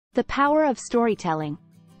The power of storytelling.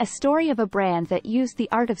 A story of a brand that used the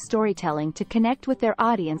art of storytelling to connect with their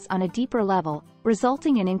audience on a deeper level,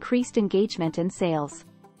 resulting in increased engagement and sales.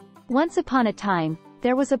 Once upon a time,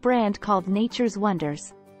 there was a brand called Nature's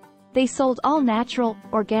Wonders. They sold all natural,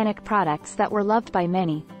 organic products that were loved by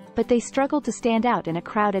many, but they struggled to stand out in a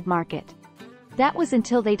crowded market. That was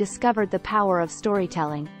until they discovered the power of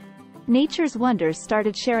storytelling. Nature's Wonders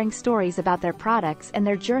started sharing stories about their products and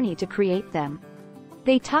their journey to create them.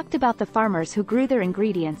 They talked about the farmers who grew their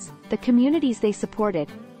ingredients, the communities they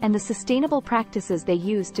supported, and the sustainable practices they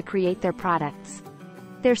used to create their products.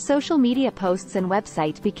 Their social media posts and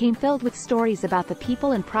website became filled with stories about the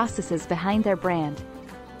people and processes behind their brand.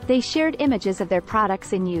 They shared images of their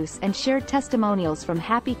products in use and shared testimonials from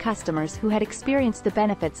happy customers who had experienced the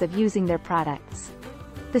benefits of using their products.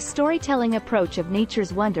 The storytelling approach of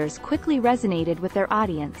Nature's Wonders quickly resonated with their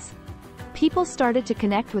audience. People started to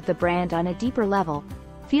connect with the brand on a deeper level,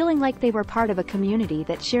 feeling like they were part of a community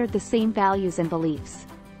that shared the same values and beliefs.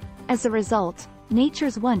 As a result,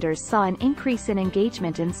 Nature's Wonders saw an increase in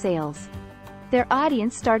engagement and sales. Their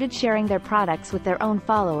audience started sharing their products with their own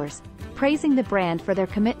followers, praising the brand for their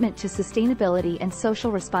commitment to sustainability and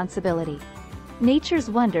social responsibility. Nature's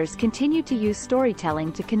Wonders continued to use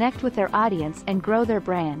storytelling to connect with their audience and grow their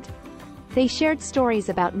brand. They shared stories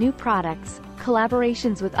about new products,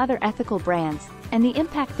 collaborations with other ethical brands, and the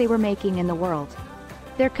impact they were making in the world.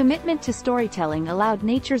 Their commitment to storytelling allowed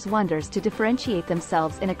Nature's Wonders to differentiate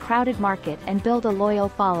themselves in a crowded market and build a loyal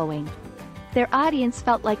following. Their audience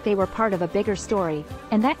felt like they were part of a bigger story,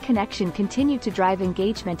 and that connection continued to drive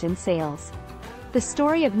engagement and sales. The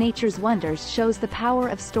story of Nature's Wonders shows the power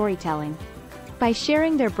of storytelling. By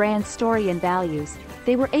sharing their brand's story and values,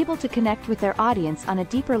 they were able to connect with their audience on a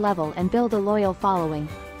deeper level and build a loyal following.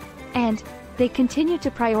 And they continue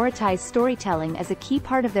to prioritize storytelling as a key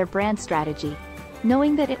part of their brand strategy,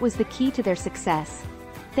 knowing that it was the key to their success.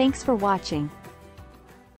 Thanks for watching.